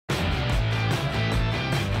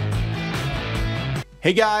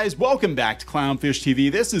Hey guys, welcome back to Clownfish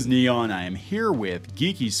TV. This is Kneon. I am here with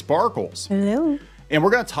Geeky Sparkles. Hello. And we're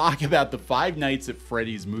going to talk about the Five Nights at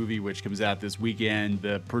Freddy's movie, which comes out this weekend.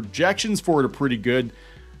 The projections for it are pretty good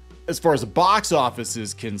as far as the box office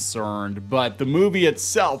is concerned, but the movie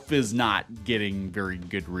itself is not getting very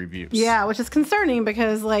good reviews. Yeah, which is concerning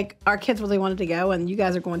because, like, our kids really wanted to go, and you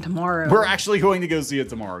guys are going tomorrow. We're actually going to go see it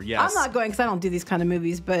tomorrow, yes. I'm not going because I don't do these kind of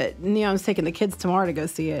movies, but Neon's taking the kids tomorrow to go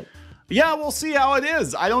see it. Yeah, we'll see how it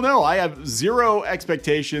is. I don't know. I have zero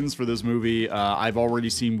expectations for this movie. I've already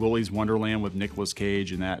seen Willy's Wonderland with Nicolas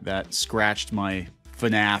Cage, and that scratched my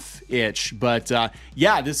FNAF itch. But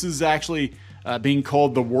yeah, this is actually being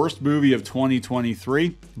called the worst movie of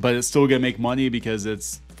 2023, but it's still gonna make money because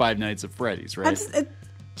it's Five Nights at Freddy's, right?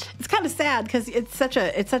 It's kind of sad because it's such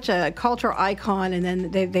a cultural icon, and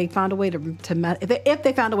then they found a way if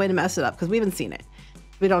they found a way to mess it up, because we haven't seen it,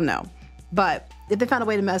 we don't know, but if they found a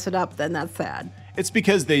way to mess it up, then that's sad. It's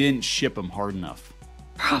because they didn't ship them hard enough.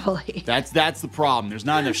 Probably. That's the problem. There's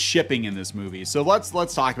not enough shipping in this movie. So let's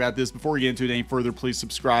talk about this. Before we get into it any further, please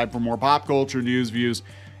subscribe for more pop culture news, views,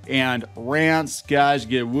 and rants. Guys,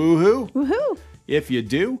 get woohoo. Woohoo. If you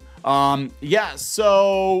do. Yeah,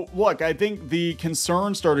 so look, I think the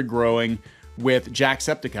concern started growing with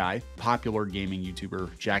Jacksepticeye, popular gaming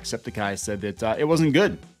YouTuber. Jacksepticeye said that it wasn't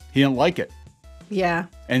good. He didn't like it. Yeah.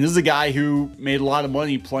 And this is a guy who made a lot of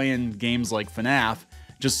money playing games like FNAF.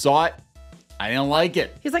 Just saw it. I didn't like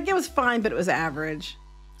it. He's like, it was fine, but it was average.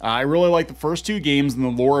 I really liked the first two games and the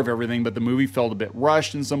lore of everything, but the movie felt a bit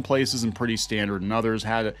rushed in some places and pretty standard in others.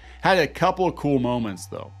 Had a couple of cool moments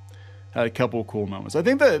though. Had a couple of cool moments. I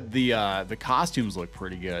think that the costumes look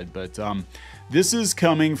pretty good, but this is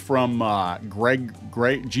coming from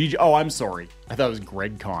GG. Oh, I'm sorry. I thought it was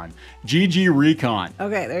Greg Con. GG Recon.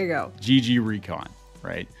 Okay, there you go. GG Recon,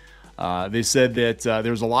 right? They said that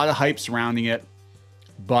there's a lot of hype surrounding it,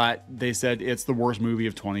 but they said it's the worst movie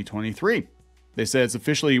of 2023. They said it's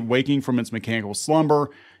officially waking from its mechanical slumber,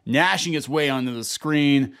 gnashing its way onto the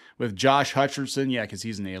screen with Josh Hutcherson. Yeah, because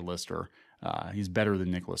he's an A-lister. He's better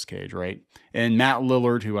than Nicolas Cage, right? And Matt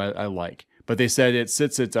Lillard, who I like. But they said it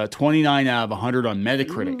sits at 29 out of 100 on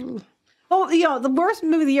Metacritic. Ooh. Oh, you know, the worst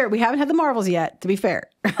movie of the year. We haven't had the Marvels yet, to be fair.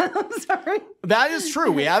 I'm sorry. That is true.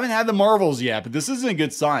 We haven't had the Marvels yet, but this isn't a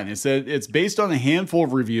good sign. It said it's based on a handful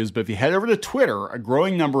of reviews, but if you head over to Twitter, a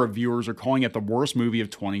growing number of viewers are calling it the worst movie of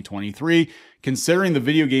 2023. Considering the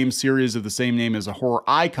video game series of the same name as a horror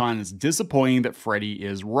icon, it's disappointing that Freddy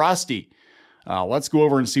is rusty. Let's go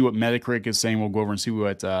over and see what Metacritic is saying. We'll go over and see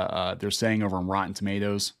what they're saying over on Rotten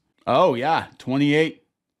Tomatoes. Oh, yeah, 28.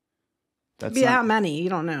 That's how many? You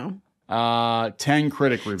don't know. 10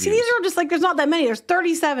 critic reviews. See, these are just like, there's not that many. There's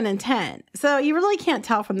 37 and 10. So you really can't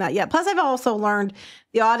tell from that yet. Plus, I've also learned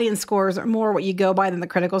the audience scores are more what you go by than the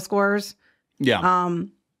critical scores. Yeah.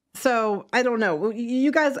 So I don't know.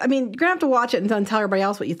 You guys, I mean, you're going to have to watch it and then tell everybody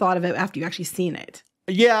else what you thought of it after you actually seen it.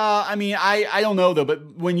 Yeah, I mean, I don't know, though.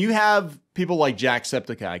 But when you have people like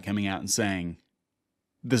Jacksepticeye coming out and saying,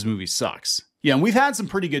 this movie sucks. Yeah, and we've had some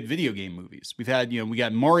pretty good video game movies. We've had, we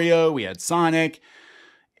got Mario, we had Sonic,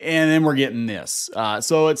 and then we're getting this.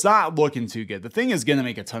 So it's not looking too good. The thing is going to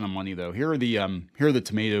make a ton of money, though. Here are the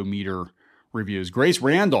tomato meter reviews. Grace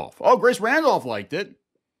Randolph. Oh, Grace Randolph liked it.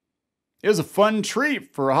 It was a fun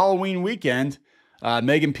treat for a Halloween weekend.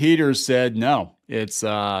 Megan Peters said, no, it's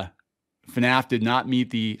FNAF did not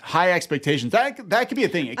meet the high expectations. That could be a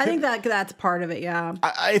thing. I think that's part of it, yeah.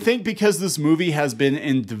 I think because this movie has been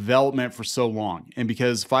in development for so long, and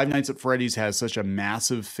because Five Nights at Freddy's has such a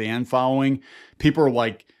massive fan following, people are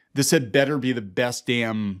like, this had better be the best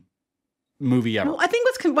damn movie ever. Well, I think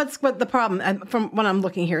what the problem, from what I'm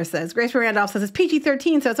looking here, says, Grace Randolph says it's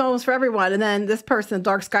PG-13, so it's almost for everyone. And then this person,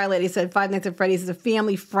 Dark Sky Lady, said Five Nights at Freddy's is a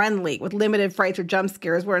family friendly with limited frights or jump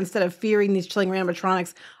scares, where instead of fearing these chilling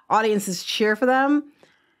animatronics, audiences cheer for them.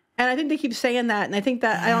 And I think they keep saying that, and I think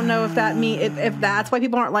that I don't know if that if that's why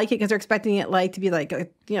people aren't like it, because they're expecting it like to be like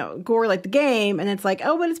gory like the game, and it's like,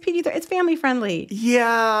 oh, but it's PG-13, it's family friendly.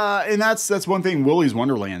 Yeah, and that's one thing. Willy's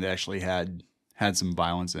Wonderland actually had some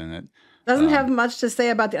violence in it. Doesn't have much to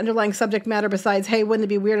say about the underlying subject matter besides, hey, wouldn't it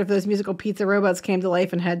be weird if those musical pizza robots came to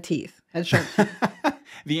life and had teeth? Had sharp teeth.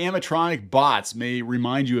 The animatronic bots may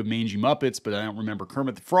remind you of mangy Muppets, but I don't remember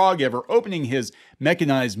Kermit the Frog ever opening his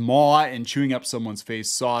mechanized maw and chewing up someone's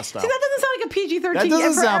face saw style. See, that doesn't sound like a PG-13 that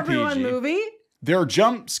doesn't for sound everyone PG. movie. There are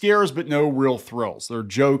jump scares, but no real thrills. There are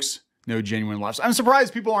jokes, no genuine laughs. I'm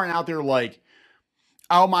surprised people aren't out there like,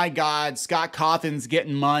 oh my God, Scott Cawthon's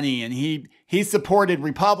getting money and he supported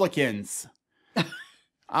Republicans.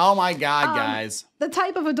 Oh my God, guys. The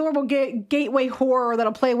type of adorable gateway horror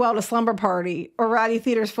that'll play well to slumber party or rowdy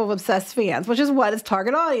theaters full of obsessed fans, which is what its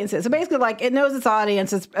target audience is. So basically, like, it knows its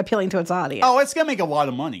audience, it's appealing to its audience. Oh, it's going to make a lot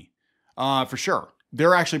of money, for sure.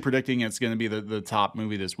 They're actually predicting it's going to be the top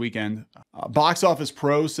movie this weekend. Box Office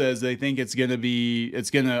Pro says they think it's going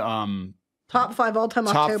to top 5 all-time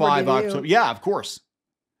top October 5 debut. October. Yeah, of course.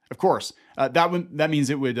 That means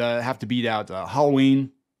it would have to beat out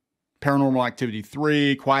Halloween, Paranormal Activity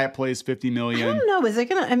 3, Quiet Place 50 million. I don't know. Is it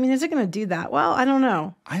gonna do that well? I don't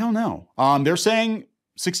know. They're saying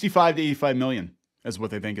 65 to 85 million is what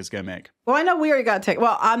they think it's gonna make. Well, I know we already got tickets.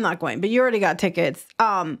 Well, I'm not going, but you already got tickets.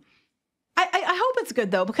 I hope it's good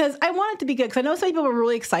though, because I want it to be good, because I know some people were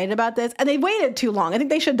really excited about this and they waited too long. I think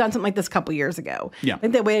they should have done something like this a couple years ago. Yeah. I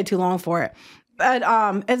think they waited too long for it. But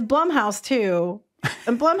it's Blumhouse too.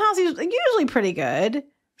 And Blumhouse is usually pretty good.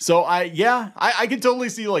 So I could totally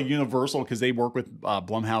see like Universal, because they work with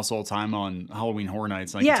Blumhouse all the time on Halloween Horror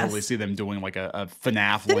Nights. And I can totally see them doing like a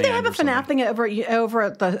FNAF. Didn't they have a FNAF thing over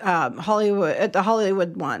at the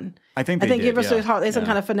Hollywood one? I think Universal has some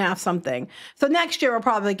kind of FNAF something. So next year we'll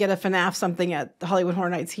probably get a FNAF something at the Hollywood Horror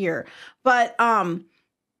Nights here. But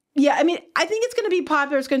yeah, I mean, I think it's going to be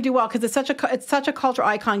popular. It's going to do well because it's such a cultural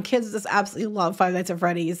icon. Kids just absolutely love Five Nights at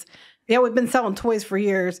Freddy's. Yeah, we've been selling toys for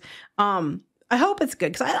years. I hope it's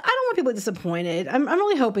good, because I don't want people disappointed. I'm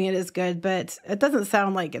really hoping it is good, but it doesn't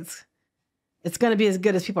sound like it's going to be as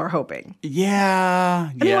good as people are hoping. Yeah.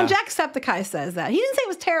 I mean, when Jacksepticeye says that, he didn't say it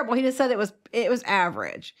was terrible. He just said it was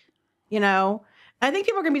average. You know, and I think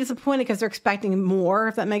people are going to be disappointed because they're expecting more.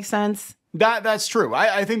 If that makes sense. That's true.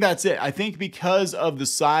 I think that's it. I think because of the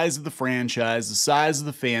size of the franchise, the size of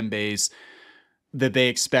the fan base, that they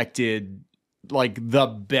expected like the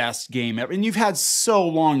best game ever, and you've had so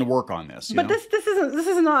long to work on this. But this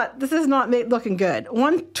is not looking good.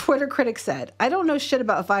 One Twitter critic said, "I don't know shit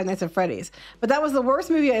about Five Nights at Freddy's, but that was the worst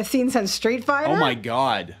movie I've seen since Street Fighter." Oh my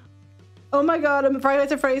God. Oh my God, Five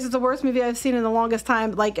Nights at Freddy's is the worst movie I've seen in the longest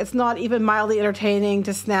time. Like, it's not even mildly entertaining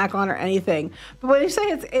to snack on or anything. But when you say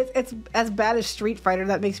it's as bad as Street Fighter,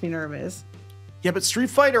 that makes me nervous. Yeah, but Street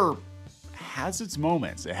Fighter has its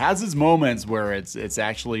moments. It has its moments where it's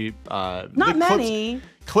actually not many.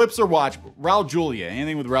 Clips are watchable. Raul Julia,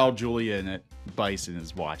 anything with Raul Julia in it, Bison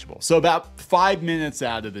is watchable. So about 5 minutes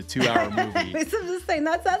out of the 2-hour movie. I'm just saying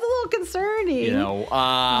that's a little concerning. You know,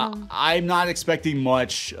 I'm not expecting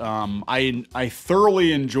much. I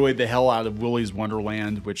thoroughly enjoyed the hell out of Willy's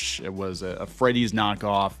Wonderland, which was a Freddy's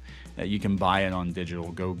knockoff. You can buy it on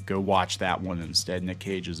digital. Go watch that one instead. Nick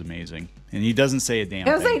Cage is amazing, and he doesn't say a damn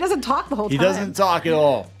thing. He doesn't talk the whole time. He doesn't talk at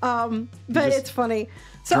all. But it's funny.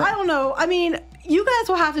 So I don't know. I mean, you guys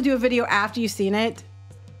will have to do a video after you've seen it.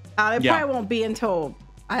 It probably won't be until,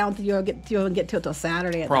 I don't think you'll get to it till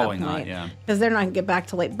Saturday at probably that point. Not, yeah. Because they're not going to get back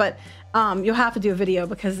till late. But you'll have to do a video,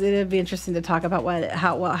 because it'd be interesting to talk about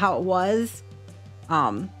how it was,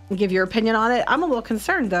 and give your opinion on it. I'm a little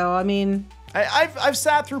concerned, though. I mean, I've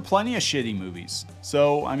sat through plenty of shitty movies,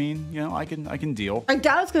 so I mean, you know, I can deal. I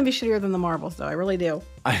doubt it's going to be shittier than the Marvels, though. I really do.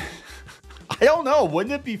 I don't know.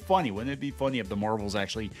 Wouldn't it be funny? Wouldn't it be funny if the Marvels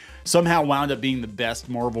actually somehow wound up being the best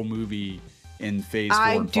Marvel movie in Phase 4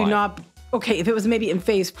 and 5? I do not. Okay, if it was maybe in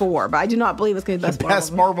Phase 4, but I do not believe it's going to be the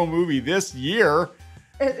best Marvel movie this year.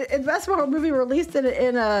 The best Marvel movie released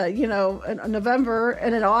in November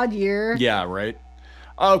in an odd year. Yeah, right.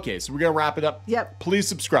 Okay, so we're gonna wrap it up. Yep. Please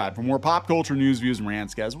subscribe for more pop culture news, views, and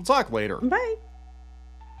rants, guys. We'll talk later. Bye.